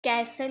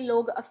कैसे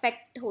लोग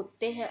अफेक्ट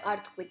होते हैं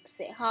अर्थक्वेक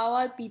से, how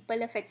are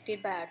people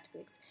affected by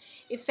earthquakes.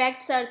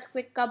 Effects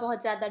earthquake का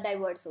बहुत ज़्यादा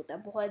डाइवर्स होता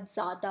है, बहुत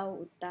ज़्यादा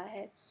होता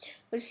है।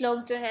 कुछ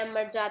लोग जो है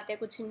मर जाते हैं,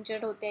 कुछ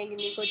इंजर्ड होते हैं,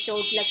 किन्हीं को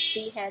चोट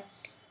लगती है।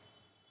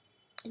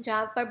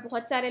 जहाँ पर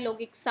बहुत सारे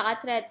लोग एक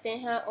साथ रहते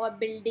हैं और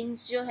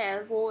बिल्डिंग्स जो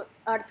हैं वो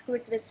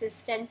अर्थक्वेक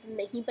रेसिस्टेंट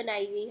नहीं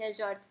बनाई गई है,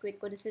 जो अर्थक्वेक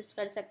को रेसिस्ट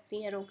कर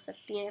सकती हैं, रोक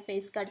सकती हैं,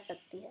 फेस कर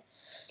सकती हैं।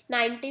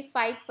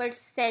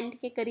 95%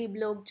 के करीब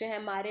लोग जो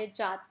है मारे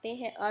जाते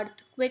हैं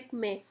अर्थक्वेक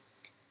में,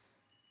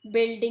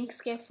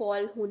 बिल्डिंग्स के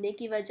फॉल होने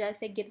की वजह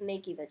से, गिरने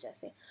की वजह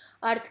से।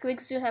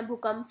 अर्थक्वेक्स जो है,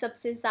 भूकंप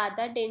सबसे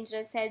ज़्यादा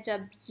डेंजरस है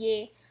जब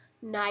ये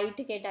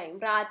नाइट के टाइम,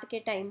 रात के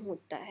टाइम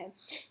होता है।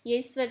 ये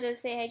इस वजह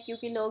से है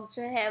क्योंकि लोग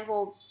जो है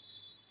वो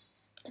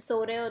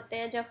सो रहे होते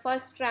हैं। जब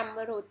फर्स्ट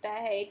ट्रेमर होता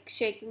है, एक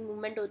शेकिंग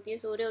मूवमेंट होती है,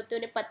 सो रहे होते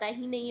हैं, उन्हें पता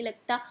ही नहीं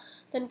लगता,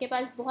 तो उनके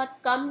पास बहुत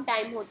कम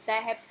टाइम होता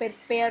है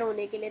प्रिपेयर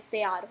होने के लिए,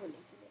 तैयार होने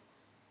के लिए।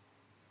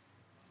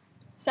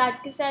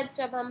 साथ के साथ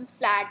जब हम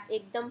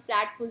एकदम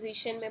फ्लैट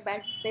पोजीशन में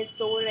बेड पे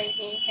सो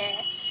रहे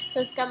हैं,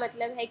 तो इसका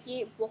मतलब है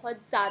कि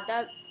बहुत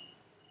ज़्यादा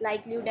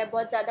लाइक्लीहुड है,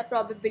 बहुत ज़्यादा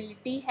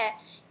प्रोबेबिलिटी है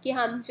कि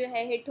हम जो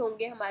है हिट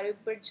होंगे, हमारे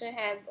ऊपर जो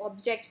है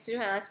ऑब्जेक्ट्स जो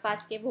हैं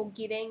आसपास के वो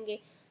गिरेंगे।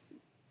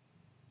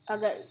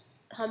 अगर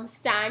हम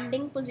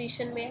स्टैंडिंग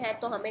पोजीशन में हैं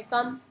तो हमें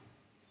कम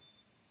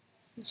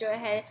जो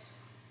है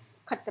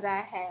खतरा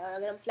है, और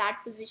अगर हम फ्लैट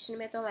पोजीशन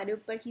में तो हमारे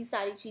ऊपर ही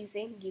सारी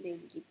चीज़ें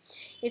गिरेंगी।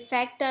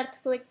 इफ़ेक्ट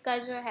अर्थक्वेक का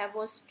जो है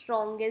वो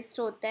स्ट्रॉन्गेस्ट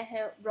होता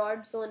है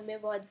ब्रॉड जोन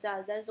में, बहुत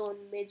ज़्यादा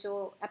जोन में जो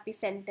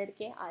एपिसेंटर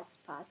के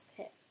आसपास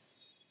है।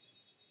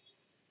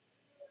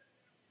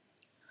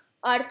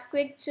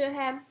 अर्थक्वेक जो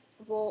है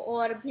वो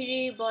और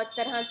भी बहुत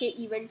तरह के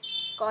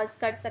इवेंट्स कॉज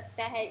कर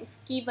सकता है।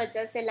 इसकी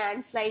वजह से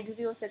लैंडस्लाइड्स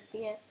भी हो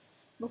सकती हैं।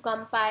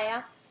 भूकंप आया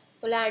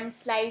तो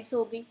लैंडस्लाइड्स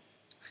हो गई,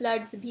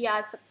 फ्लड्स भी आ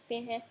सकते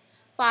हैं,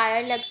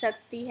 फायर लग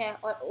सकती है,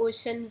 और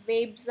ओशन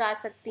वेव्स आ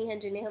सकती हैं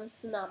जिन्हें हम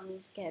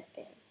सुनामीज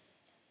कहते हैं।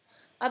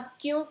 अब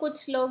क्यों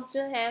कुछ लोग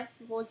जो हैं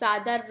वो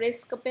ज़्यादा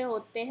रिस्क पे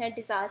होते हैं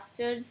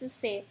डिज़ास्टर्स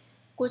से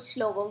कुछ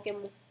लोगों के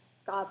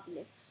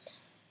मुकाबले?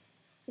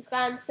 इसका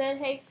आंसर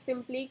है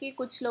सिंपली कि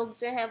कुछ लोग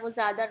जो है वो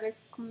ज़्यादा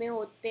रिस्क में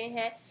होते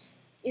हैं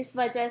इस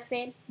वजह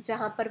से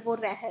जहाँ पर वो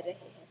रह रहे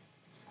हैं,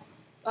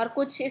 और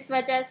कुछ इस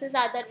वजह से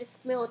ज़्यादा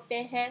रिस्क में होते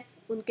हैं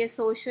उनके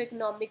सोशो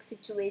इकोनॉमिक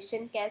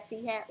सिचुएशन कैसी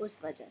है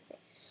उस वजह से।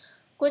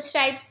 कुछ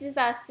टाइप्स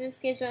डिज़ास्टर्स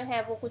के जो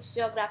है वो कुछ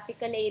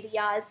जोग्राफिकल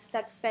एरियाज़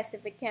तक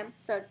स्पेसिफिक हैं,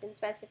 सर्टेन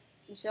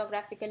स्पेसिफिक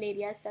जोग्राफिकल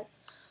एरियाज़ तक।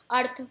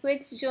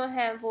 अर्थक्वेक्स जो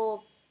हैं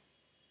वो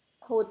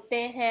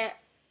होते हैं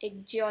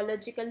एक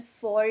जियोलॉजिकल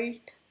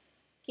फॉल्ट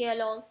के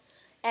अलॉन्ग,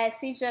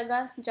 ऐसी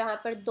जगह जहाँ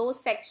पर दो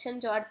सेक्शन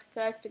जो अर्थ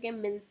क्रस्ट के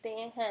मिलते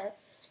हैं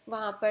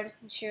वहाँ पर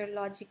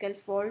जियोलॉजिकल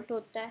फॉल्ट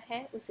होता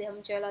है। उसे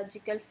हम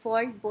जियोलॉजिकल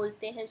फॉल्ट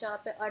बोलते हैं, जहाँ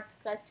पर अर्थ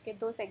क्रस्ट के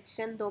दो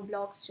सेक्शन, दो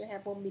ब्लॉक्स जो है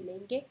वो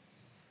मिलेंगे।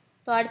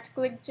 तो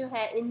अर्थक्वेक जो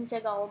है इन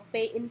जगहों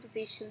पे, इन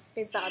पोजीशंस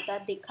पे ज़्यादा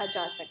देखा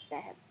जा सकता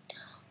है।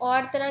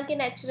 और तरह के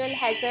नेचुरल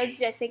हैज़र्ड्स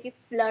जैसे कि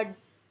फ्लड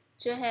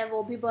जो है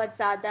वो भी बहुत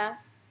ज़्यादा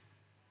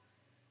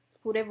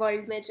पूरे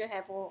वर्ल्ड में जो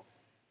है वो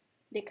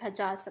देखा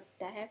जा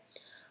सकता है।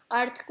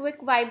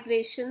 अर्थक्वेक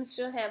वाइब्रेशंस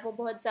जो है वो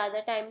बहुत ज़्यादा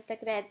टाइम तक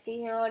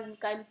रहती हैं और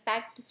इनका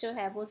इम्पैक्ट जो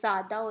है वो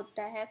ज़्यादा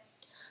होता है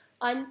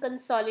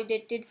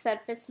अनकंसोलिडेटेड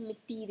सरफेस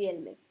मटेरियल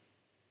में,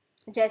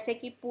 जैसे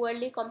कि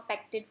पुअरली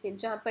कॉम्पैक्टेड फील्ड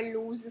जहाँ पर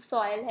लूज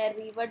सॉयल है,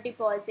 रिवर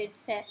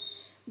डिपॉजिट्स हैं,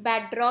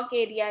 बेडरॉक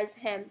एरियाज़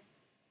हैं।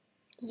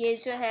 ये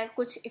जो है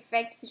कुछ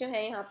इफ़ेक्ट्स जो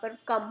है यहाँ पर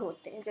कम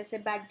होते हैं, जैसे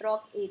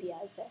बेडरॉक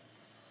एरियाज़ है।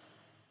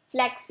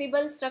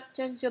 फ्लेक्सिबल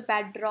स्ट्रक्चर्स जो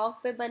बेडरॉक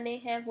पे बने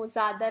हैं वो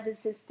ज़्यादा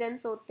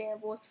रेजिस्टेंस होते हैं,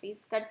 वो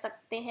फेस कर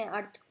सकते हैं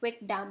अर्थक्वेक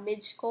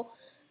डैमेज को।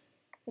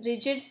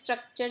 रिजिड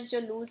स्ट्रक्चर्स जो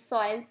लूज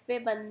सॉइल पे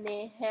बने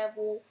हैं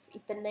वो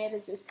इतने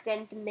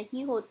रेजिस्टेंट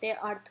नहीं होते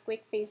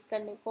अर्थक्वेक फेस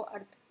करने को,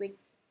 अर्थक्वेक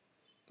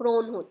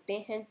प्रोन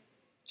होते हैं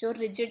जो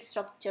रिजिड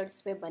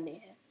स्ट्रक्चर्स पे बने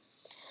हैं।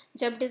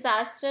 जब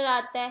डिज़ास्टर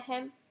आता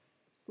है,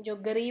 जो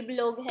गरीब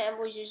लोग हैं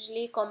वो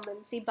यूजुअली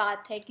कॉमन सी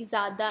बात है कि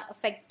ज़्यादा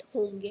अफेक्ट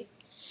होंगे,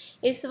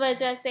 इस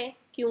वजह से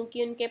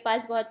क्योंकि उनके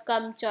पास बहुत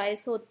कम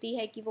चॉइस होती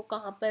है कि वो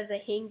कहाँ पर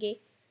रहेंगे,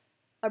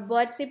 और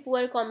बहुत सी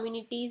पुअर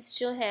कम्युनिटीज़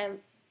जो हैं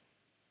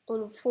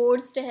उन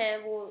फोर्स्ड हैं,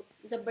 वो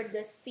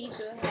ज़बरदस्ती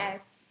जो है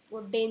वो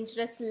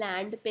डेंजरस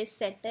लैंड पे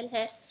सेटल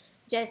है,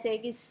 जैसे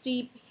कि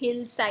स्टीप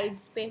हिल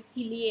साइड्स पे,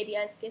 हिली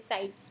एरियाज़ के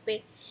साइड्स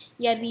पे,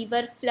 या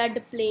रिवर फ्लड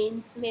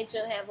प्लेन्स में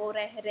जो है वो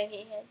रह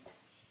रहे हैं।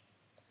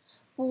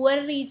 पुअर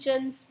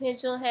रीजन्स में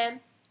जो है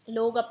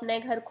लोग अपने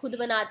घर खुद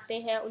बनाते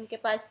हैं, उनके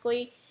पास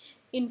कोई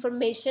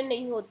इन्फॉर्मेशन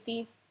नहीं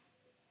होती,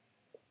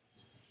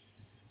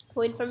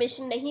 वो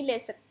इन्फॉर्मेशन नहीं ले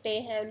सकते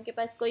हैं, उनके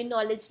पास कोई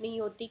नॉलेज नहीं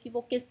होती कि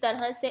वो किस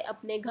तरह से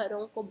अपने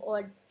घरों को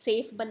और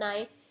सेफ़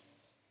बनाएं।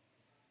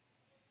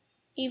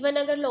 इवन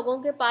अगर लोगों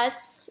के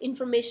पास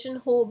इन्फॉर्मेशन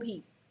हो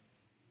भी,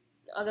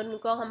 अगर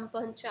उनको हम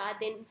पहुंचा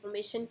दें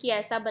इन्फॉर्मेशन कि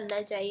ऐसा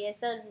बनना चाहिए,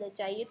 ऐसा बनना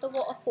चाहिए, तो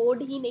वो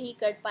अफोर्ड ही नहीं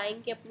कर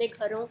पाएंगे अपने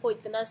घरों को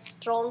इतना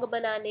स्ट्रॉन्ग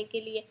बनाने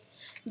के लिए,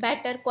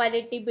 better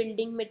quality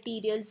building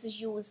materials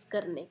use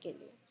करने के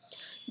लिए।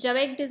 जब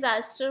एक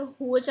डिज़ास्टर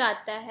हो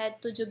जाता है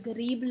तो जो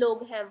गरीब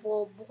लोग हैं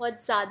वो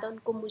बहुत ज़्यादा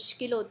उनको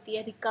मुश्किल होती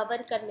है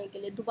रिकवर करने के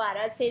लिए,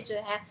 दोबारा से जो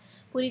है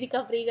पूरी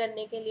रिकवरी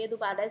करने के लिए,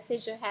 दोबारा से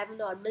जो है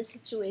नॉर्मल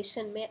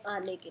सिचुएशन में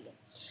आने के लिए।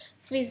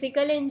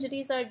 फिज़िकल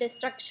इंजरीज और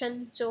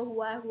डिस्ट्रक्शन जो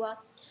हुआ,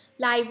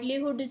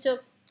 लाइवलीहुड जो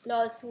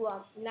लॉस हुआ,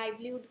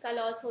 लाइवलीहुड का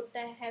लॉस होता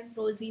है,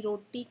 रोज़ी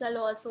रोटी का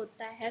लॉस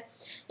होता है,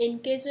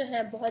 इनके जो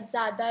है बहुत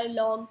ज़्यादा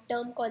लॉन्ग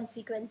टर्म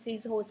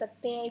कॉन्सिक्वेंसेस हो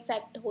सकते हैं,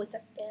 इफ़ेक्ट हो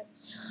सकते हैं।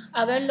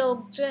 अगर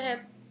लोग जो है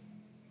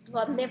वो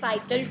अपने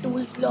वाइटल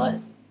टूल्स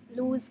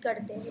लूज़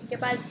करते हैं, उनके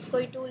पास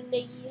कोई टूल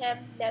नहीं है,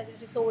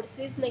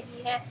 रिसोर्सेज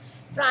नहीं है,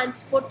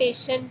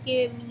 ट्रांसपोर्टेशन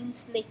के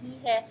मींस नहीं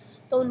है,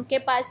 तो उनके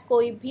पास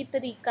कोई भी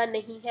तरीका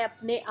नहीं है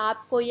अपने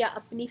आप को या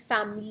अपनी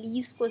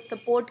फैमिलीज़ को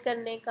सपोर्ट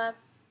करने का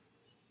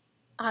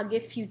आगे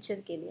फ्यूचर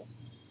के लिए।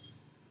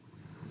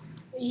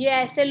 ये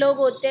ऐसे लोग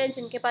होते हैं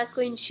जिनके पास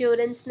कोई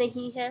इंश्योरेंस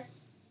नहीं है,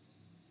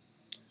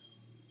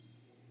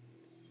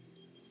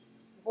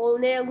 वो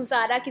उन्हें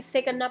गुजारा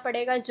किससे करना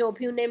पड़ेगा, जो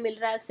भी उन्हें मिल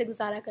रहा है उससे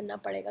गुजारा करना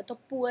पड़ेगा। तो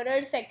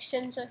पुअरर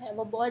सेक्शन जो है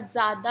वो बहुत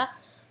ज़्यादा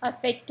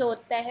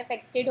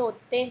अफेक्टेड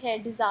होते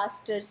हैं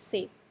डिज़ास्टर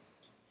से।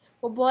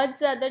 वो बहुत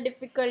ज़्यादा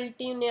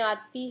डिफ़िकल्टी उन्हें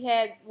आती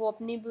है वो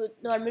अपनी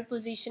नॉर्मल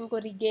पोजीशन को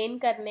रिगेन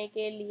करने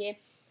के लिए,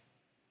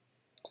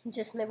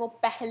 जिसमें वो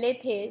पहले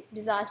थे,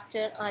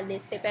 डिज़ास्टर आने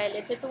से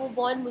पहले थे, तो वो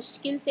बहुत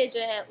मुश्किल से जो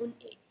है उन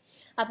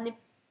अपने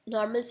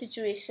नॉर्मल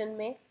सिचुएशन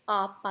में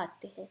आ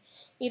पाते हैं।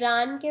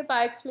 ईरान के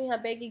पार्ट्स में यहाँ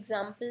पे एक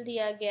एग्जांपल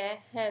दिया गया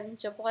है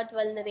जो बहुत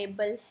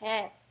वल्नरेबल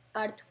है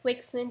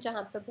अर्थक्विक्स में,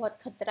 जहाँ पर बहुत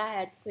ख़तरा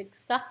है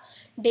अर्थक्विक्स का।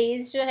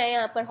 डेज़ जो है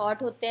यहाँ पर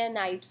हॉट होते हैं,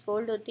 नाइट्स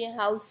कोल्ड होती हैं।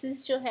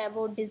 हाउसेस जो है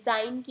वो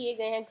डिज़ाइन किए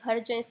गए हैं, घर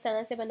जो इस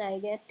तरह से बनाए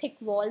गए हैं, थिक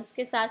वॉल्स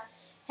के साथ,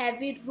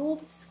 हैवी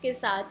रूफ्स के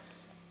साथ,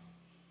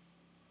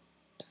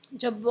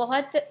 जो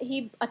बहुत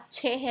ही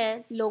अच्छे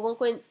हैं लोगों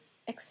को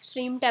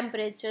एक्सट्रीम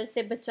टेम्परेचर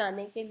से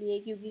बचाने के लिए,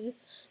 क्योंकि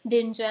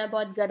दिन जो है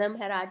बहुत गर्म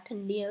है, रात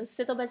ठंडी है,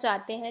 उससे तो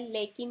बचाते हैं,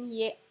 लेकिन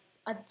ये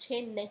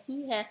अच्छे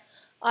नहीं हैं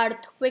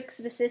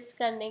अर्थक्विक्स रेसिस्ट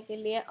करने के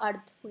लिए,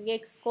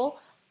 अर्थक्विक्स को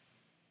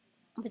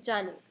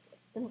बचाने के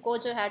लिए। उनको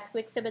जो है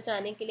अर्थक्विक से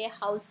बचाने के लिए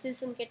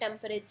हाउसेस उनके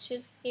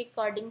टेम्परेचर्स के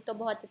अकॉर्डिंग तो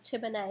बहुत अच्छे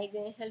बनाए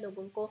गए हैं,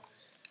 लोगों को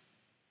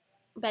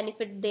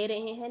बेनिफिट दे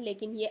रहे हैं,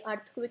 लेकिन ये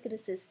अर्थक्विक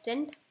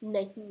रेसिस्टेंट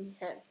नहीं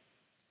है।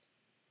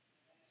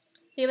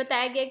 तो ये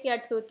बताया गया कि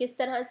अर्थक्वेक किस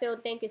तरह से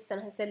होते हैं, किस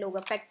तरह से लोग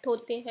अफेक्ट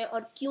होते हैं,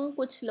 और क्यों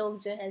कुछ लोग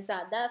जो है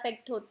ज़्यादा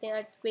अफेक्ट होते हैं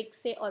अर्थक्वेक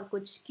से और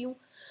कुछ क्यों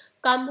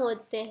कम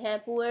होते हैं।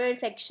 पुअर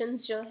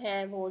सेक्शंस जो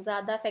हैं वो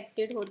ज़्यादा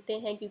अफेक्टेड होते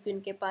हैं क्योंकि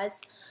उनके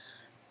पास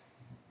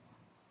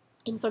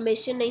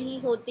इंफॉर्मेशन नहीं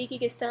होती कि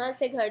किस तरह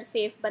से घर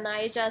सेफ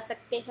बनाए जा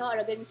सकते हैं, और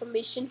अगर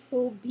इंफॉर्मेशन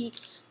हो भी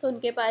तो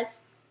उनके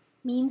पास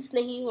मींस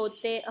नहीं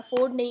होते,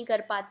 अफोर्ड नहीं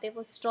कर पाते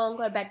वो स्ट्रॉन्ग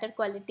और better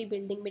quality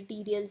building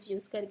materials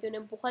use करके।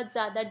 उन्हें बहुत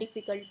ज़्यादा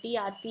डिफ़िकल्टी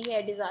आती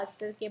है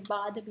डिज़ास्टर के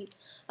बाद भी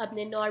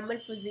अपने नॉर्मल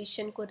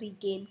पोजीशन को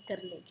रीगेन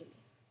करने के लिए।